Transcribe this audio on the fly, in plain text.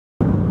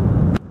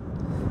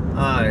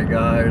Hi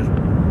guys,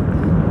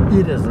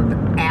 it is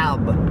an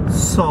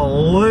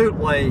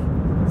absolutely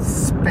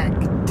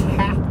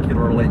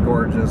spectacularly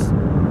gorgeous,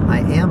 I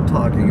am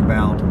talking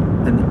about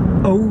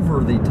an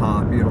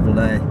over-the-top beautiful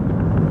day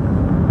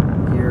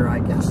here. I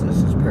guess this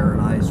is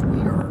paradise.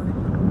 We are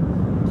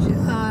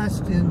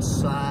just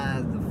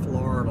inside the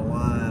Florida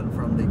line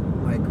from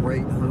my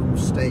great home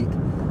state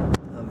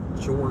of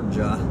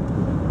Georgia.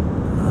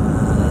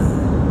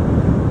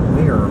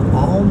 We are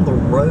on the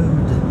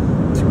road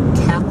to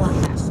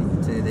Tallahassee,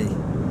 to the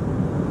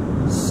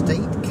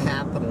state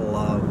capital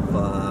of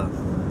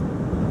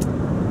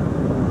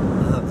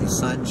the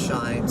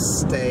Sunshine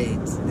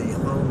State, the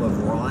home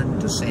of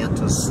Ron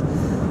DeSantis.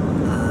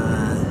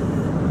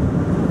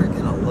 We're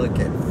going to look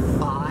at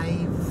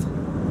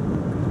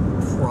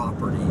 5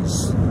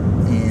 properties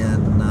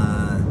in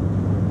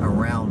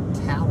around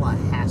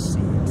Tallahassee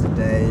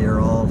today. Your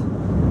old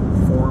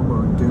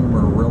former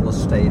doomer real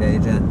estate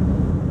agent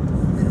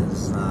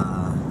is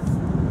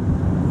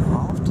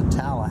off to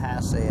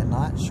Tallahassee, and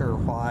not sure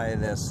why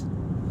this,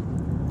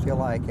 I feel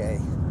like a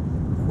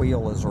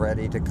wheel is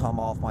ready to come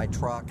off my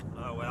truck.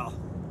 Oh well,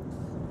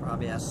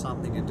 probably has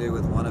something to do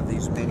with one of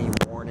these mini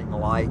warning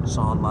lights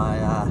on my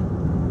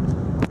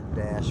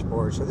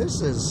dashboard. So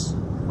this is,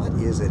 what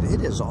is it?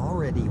 It is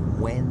already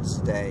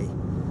Wednesday,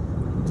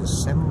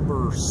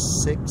 December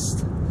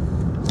 6th,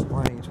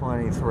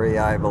 2023,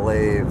 I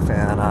believe,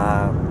 and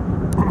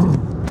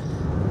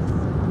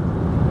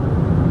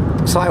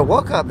so I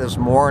woke up this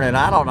morning.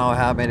 I don't know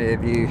how many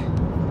of you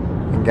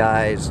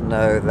guys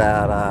know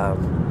that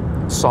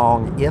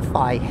song, If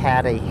I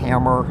Had a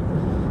Hammer.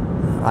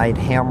 I'd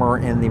hammer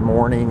in the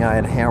morning,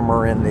 I'd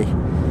hammer in the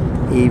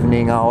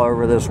evening, all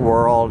over this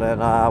world.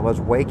 And I was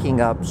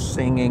waking up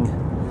singing,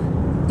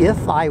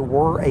 if I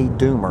were a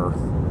doomer.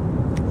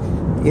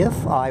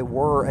 If I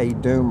were a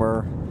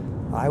doomer,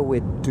 I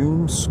would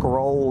doom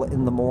scroll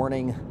in the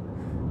morning,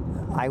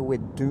 I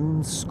would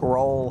doom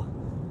scroll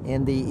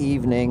in the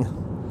evening,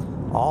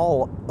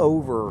 all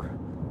over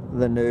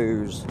the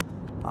news.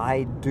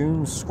 I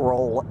doom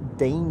scroll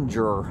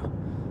danger.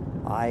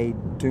 I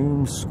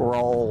doom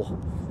scroll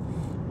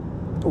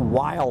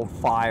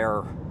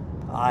wildfire.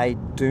 I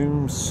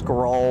doom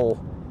scroll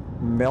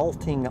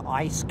melting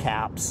ice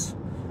caps.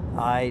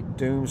 I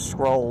doom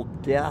scroll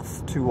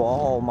death to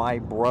all my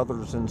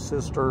brothers and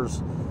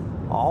sisters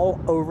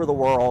all over the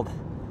world.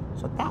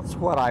 So that's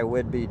what I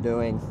would be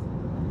doing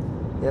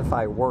if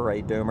I were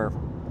a doomer.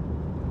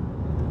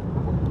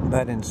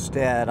 But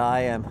instead, I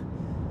am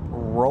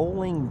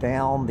rolling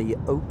down the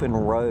open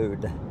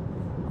road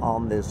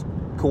on this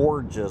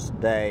gorgeous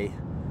day,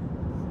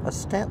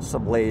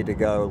 ostensibly to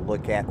go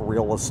look at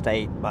real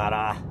estate, but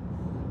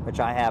which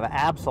I have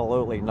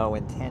absolutely no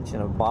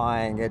intention of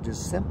buying. It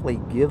just simply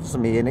gives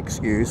me an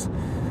excuse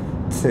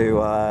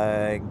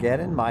to get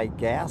in my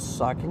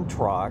gas-sucking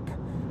truck,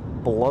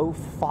 blow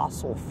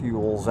fossil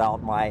fuels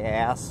out my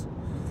ass,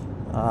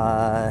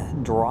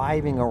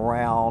 driving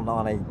around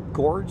on a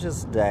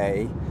gorgeous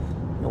day,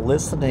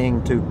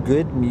 listening to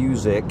good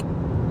music,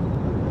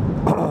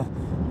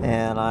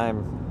 and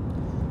I'm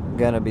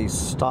gonna be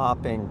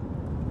stopping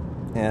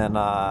in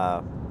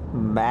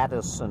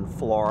Madison,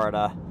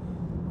 Florida,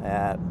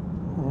 at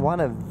one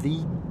of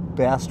the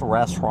best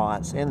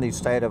restaurants in the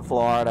state of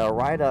Florida,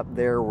 right up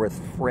there with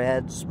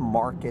Fred's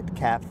Market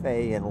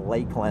Cafe in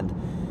Lakeland.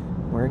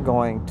 We're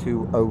going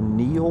to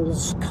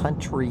O'Neill's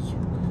Country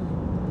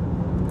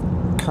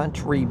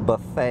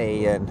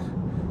Buffet in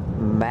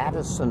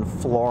Madison,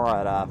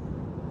 Florida,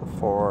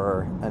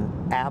 for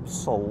an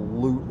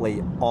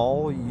absolutely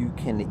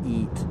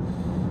all-you-can-eat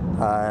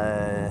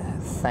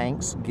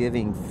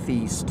Thanksgiving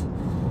feast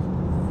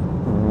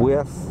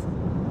with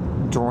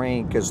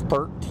drink. Is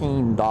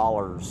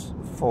 $13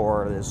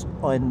 for this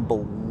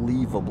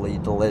unbelievably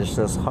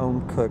delicious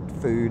home-cooked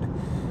food.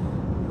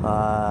 So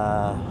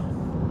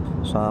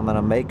I'm going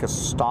to make a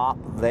stop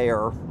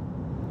there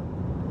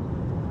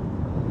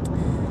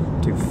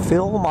to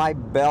fill my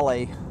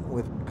belly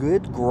with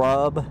good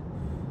grub,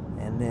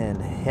 and then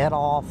head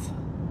off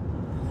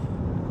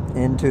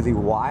into the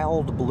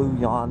wild blue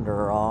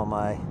yonder on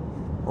my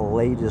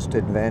latest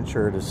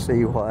adventure to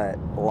see what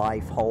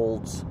life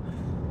holds.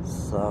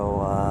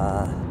 So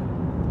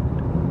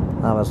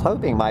I was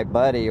hoping my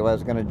buddy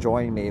was going to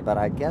join me, but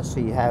I guess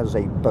he has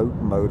a boat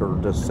motor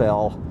to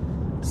sell.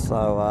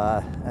 So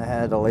I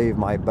had to leave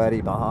my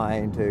buddy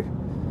behind to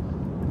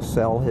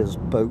sell his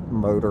boat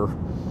motor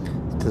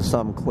to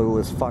some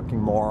clueless fucking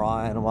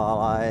moron while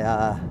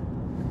I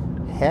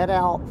head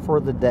out for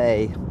the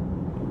day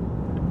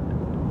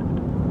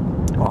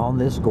on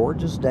this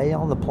gorgeous day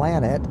on the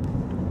planet.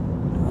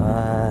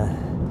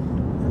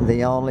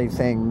 The only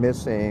thing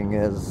missing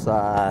is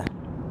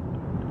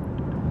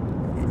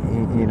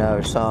you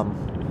know, some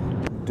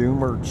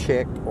doomer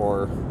chick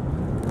or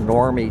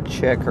normie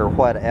chick or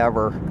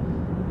whatever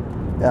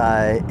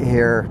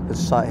here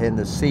in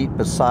the seat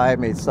beside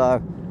me. So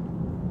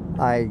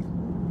I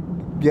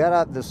get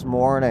up this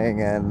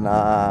morning, and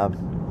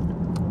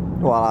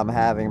while I'm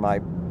having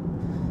my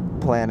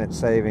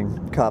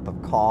planet-saving cup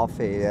of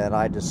coffee, and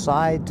I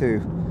decide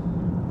to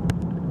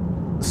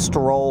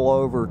stroll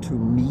over to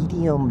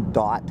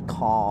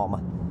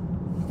medium.com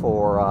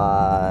for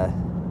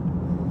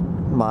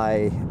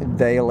my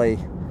daily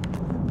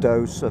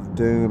dose of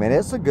doom, and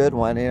it's a good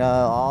one. You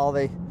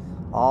know,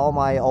 all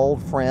my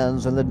old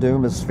friends in the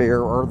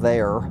doomosphere are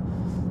there.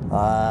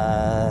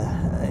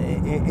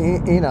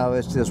 You know,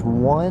 it's just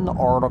one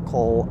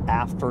article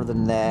after the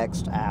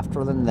next,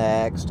 after the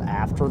next,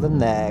 after the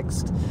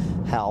next,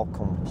 how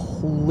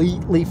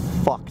completely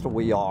fucked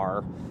we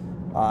are.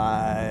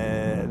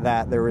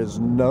 That there is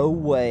no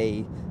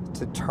way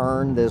to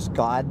turn this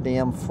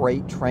goddamn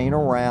freight train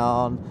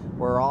around.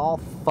 We're all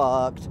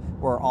fucked.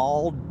 We're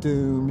all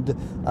doomed.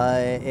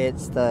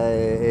 It's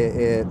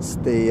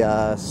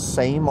the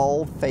same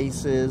old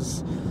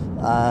faces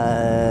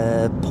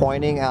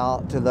pointing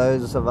out to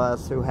those of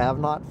us who have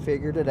not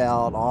figured it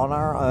out on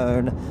our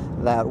own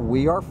that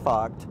we are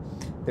fucked.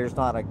 There's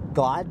not a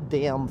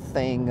goddamn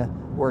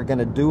thing we're going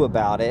to do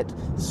about it,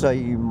 so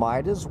you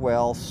might as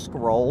well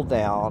scroll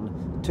down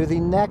to the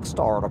next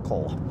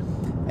article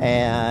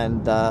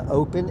and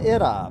open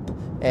it up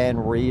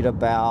and read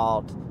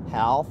about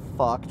how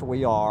fucked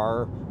we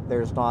are.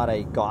 There's not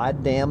a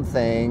goddamn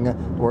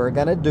thing we're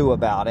going to do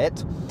about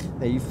it.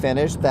 You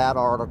finish that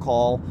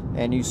article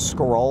and you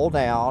scroll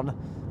down,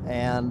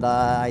 and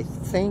I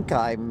think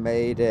I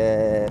made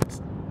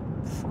it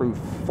through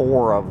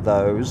 4 of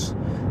those,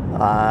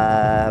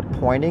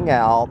 pointing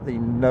out the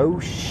no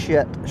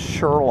shit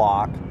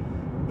Sherlock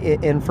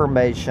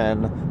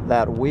information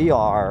that we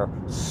are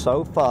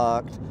so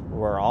fucked,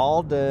 we're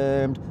all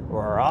doomed,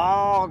 we're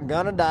all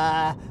gonna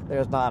die,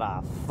 there's not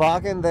a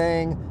fucking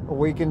thing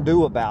we can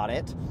do about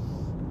it.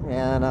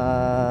 And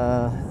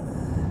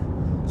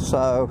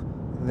so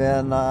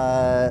then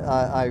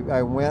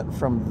I went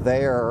from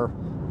there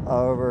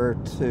over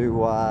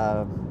to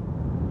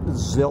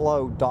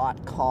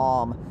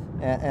Zillow.com,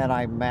 and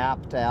I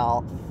mapped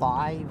out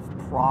 5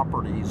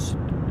 properties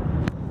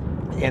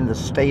in the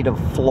state of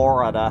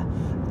Florida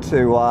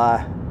to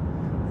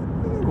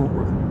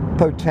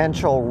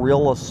potential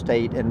real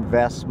estate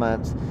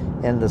investments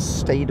in the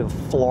state of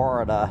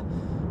Florida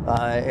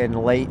in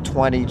late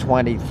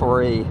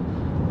 2023,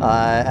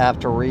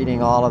 after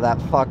reading all of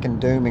that fucking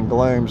doom and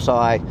gloom. So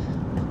I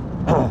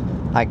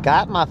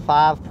got my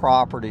 5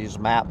 properties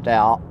mapped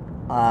out,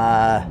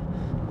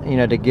 you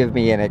know, to give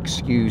me an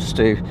excuse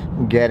to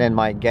get in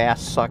my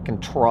gas-sucking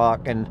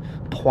truck and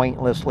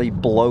pointlessly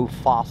blow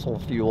fossil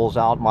fuels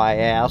out my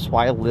ass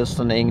while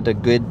listening to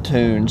good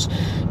tunes,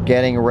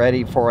 getting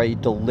ready for a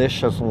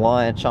delicious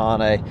lunch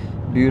on a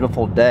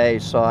beautiful day.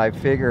 So I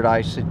figured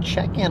I should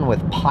check in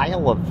with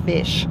Pile of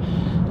Fish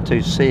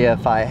to see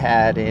if I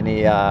had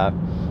any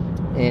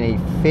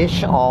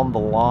fish on the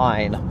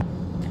line.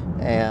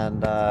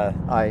 And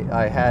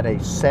I had a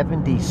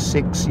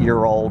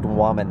 76-year-old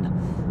woman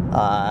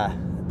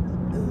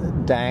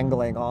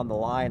dangling on the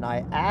line.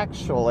 I had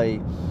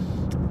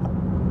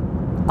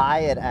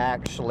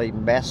actually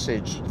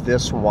messaged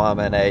this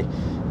woman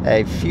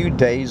a few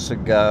days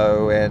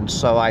ago, and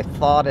so I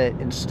thought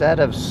instead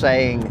of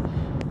saying,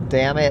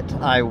 "Damn it,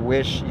 I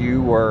wish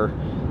you were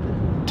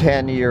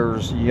 10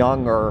 years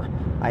younger,"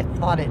 I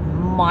thought it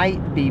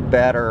might be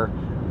better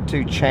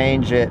to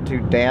change it to,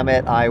 "Damn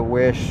it, I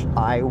wish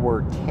I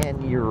were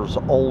 10 years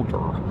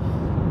older."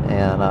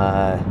 And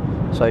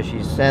so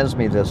she sends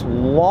me this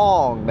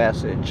long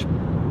message,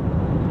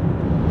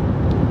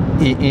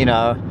 you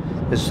know,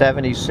 the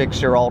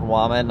 76-year-old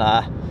woman,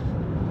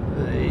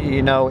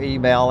 you know,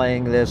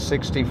 emailing this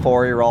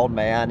 64-year-old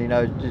man, you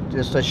know,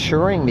 just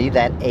assuring me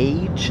that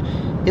age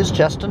is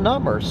just a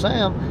number.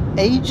 "Sam,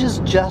 age is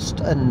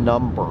just a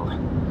number."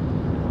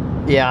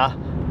 Yeah,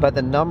 but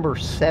the number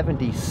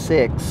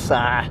 76,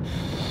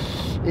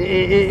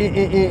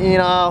 you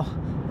know,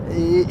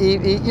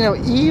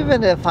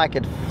 even if I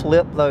could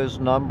flip those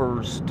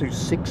numbers to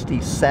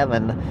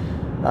 67,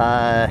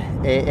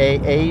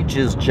 age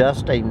is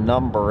just a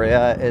number.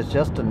 It's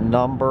just a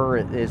number.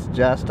 It's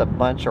just a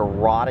bunch of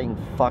rotting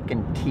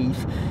fucking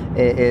teeth.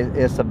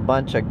 It's a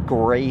bunch of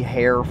gray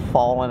hair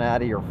falling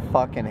out of your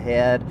fucking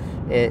head.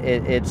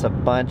 It's a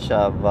bunch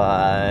of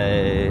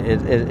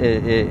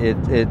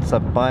it's a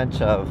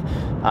bunch of,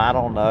 I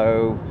don't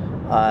know,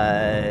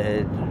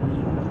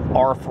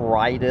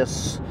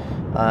 arthritis.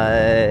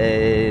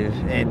 And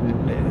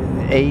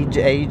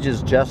age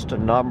is just a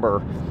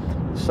number.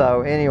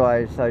 So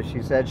anyway, so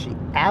she said she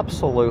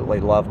absolutely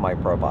loved my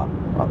profile.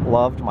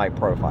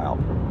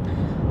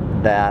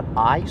 That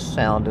I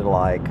sounded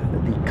like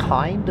the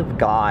kind of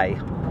guy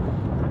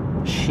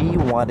she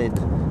wanted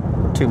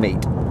to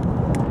meet.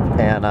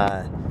 And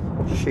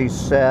she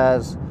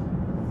says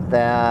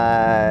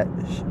that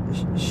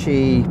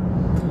she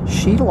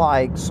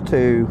likes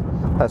to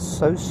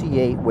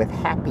associate with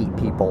happy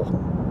people.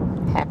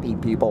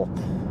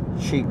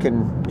 She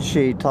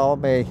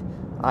told me,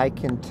 "I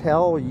can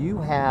tell you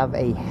have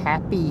a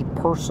happy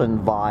person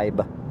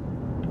vibe."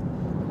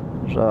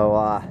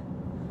 So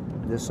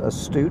this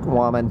astute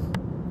woman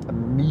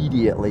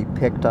immediately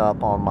picked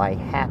up on my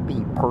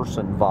happy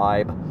person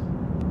vibe.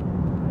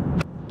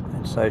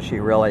 And so she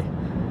really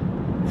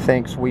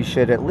thinks we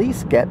should at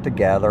least get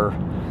together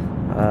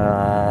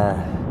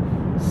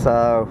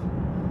So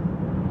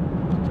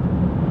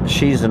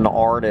she's an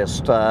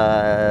artist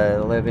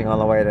living on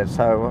the way to,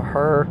 so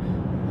her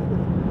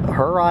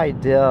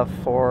idea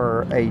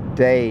for a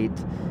date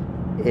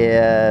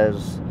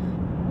is,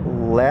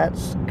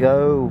 let's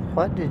go,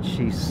 what did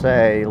she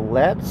say?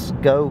 Let's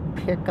go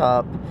pick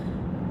up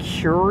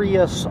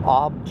curious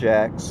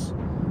objects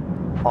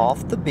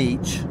off the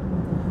beach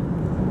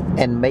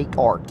and make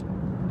art.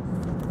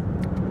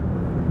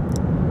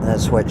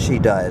 That's what she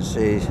does.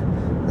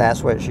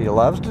 That's what she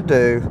loves to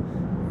do.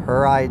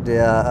 Her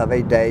idea of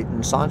a date,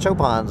 and Sancho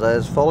Panza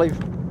is fully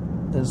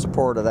in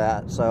support of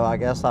that. So I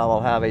guess I will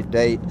have a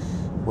date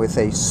with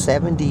a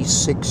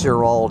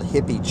 76-year-old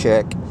hippie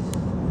chick,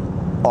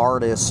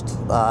 artist,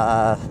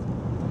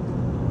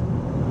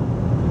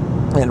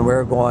 and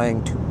we're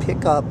going to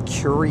pick up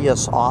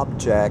curious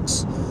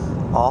objects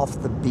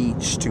off the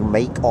beach to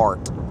make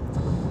art,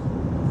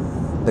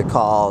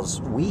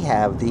 because we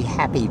have the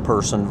happy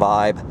person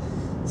vibe.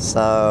 So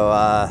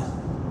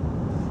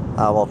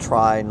I will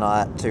try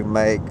not to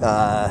make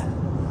I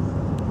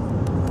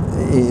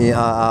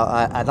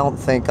don't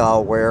think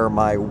I'll wear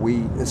my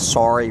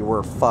sorry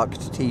we're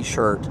fucked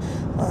t-shirt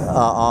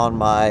on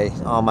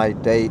my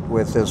date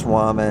with this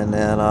woman,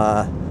 and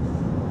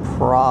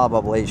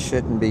probably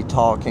shouldn't be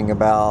talking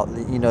about,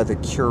 you know, the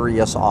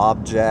curious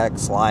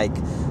objects like,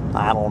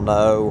 I don't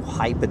know,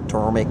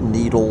 hypodermic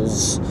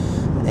needles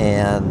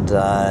and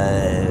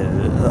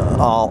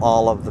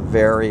all of the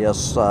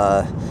various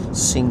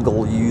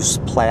single-use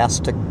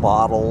plastic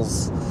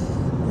bottles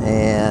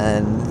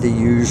and the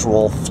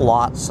usual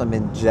flotsam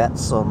and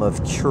jetsam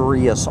of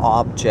curious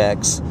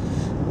objects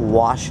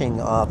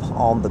washing up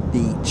on the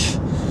beach.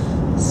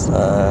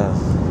 So,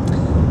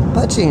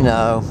 but you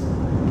know,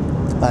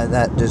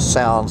 that just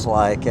sounds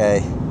like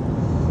a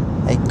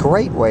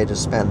great way to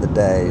spend the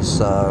day.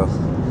 So,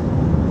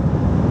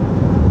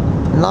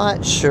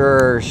 not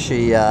sure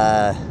she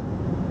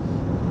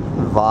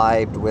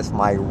vibed with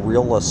my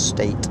real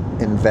estate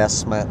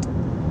investment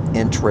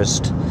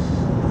interest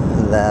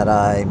that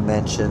I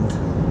mentioned.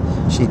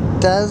 She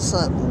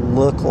doesn't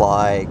look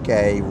like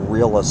a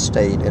real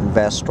estate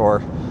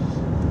investor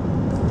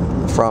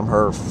from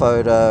her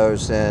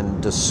photos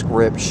and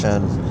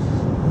description.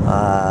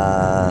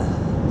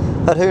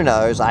 But who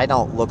knows? I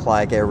don't look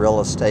like a real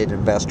estate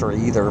investor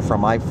either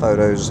from my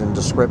photos and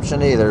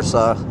description either.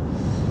 So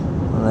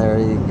there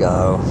you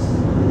go.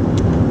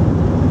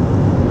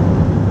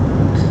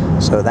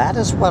 So that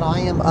is what I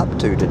am up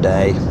to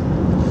today.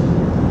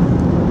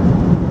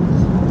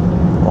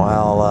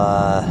 While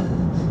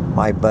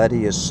my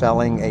buddy is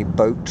selling a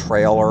boat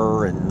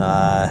trailer, and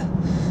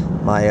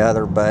my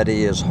other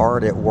buddy is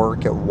hard at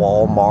work at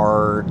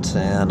Walmart,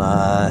 and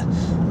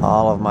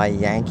all of my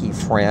Yankee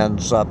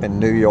friends up in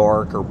New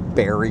York are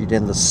buried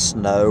in the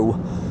snow.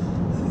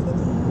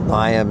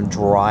 I am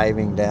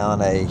driving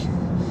down a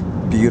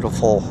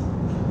beautiful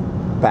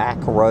back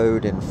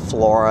road in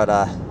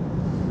Florida,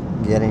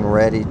 getting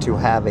ready to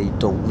have a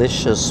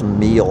delicious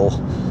meal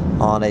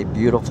on a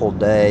beautiful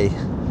day,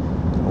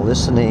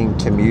 listening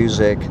to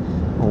music,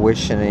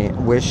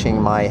 wishing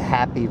my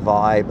happy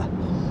vibe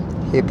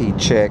hippie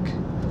chick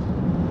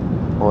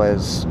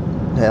was,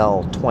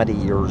 hell, 20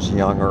 years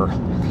younger,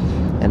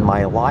 and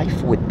my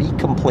life would be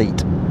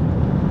complete.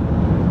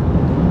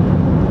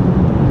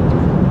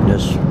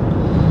 Just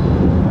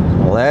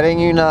letting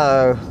you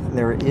know,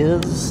 there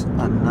is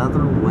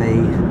another way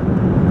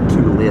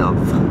to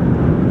live.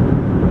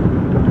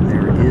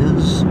 There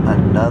is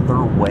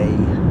another way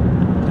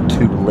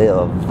to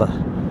live.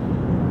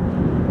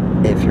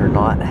 If you're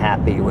not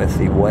happy with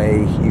the way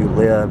you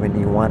live and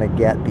you want to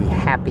get the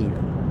happy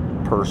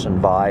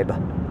person vibe,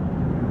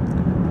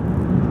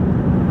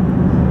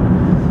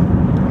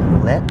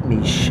 let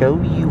me show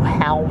you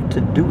how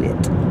to do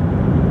it.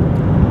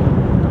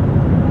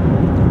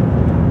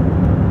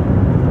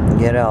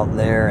 Get out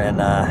there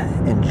and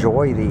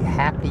enjoy the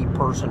happy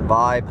person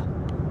vibe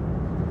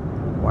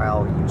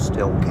while you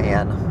still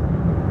can.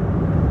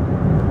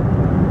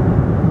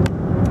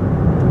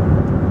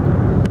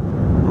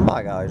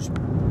 Bye, guys.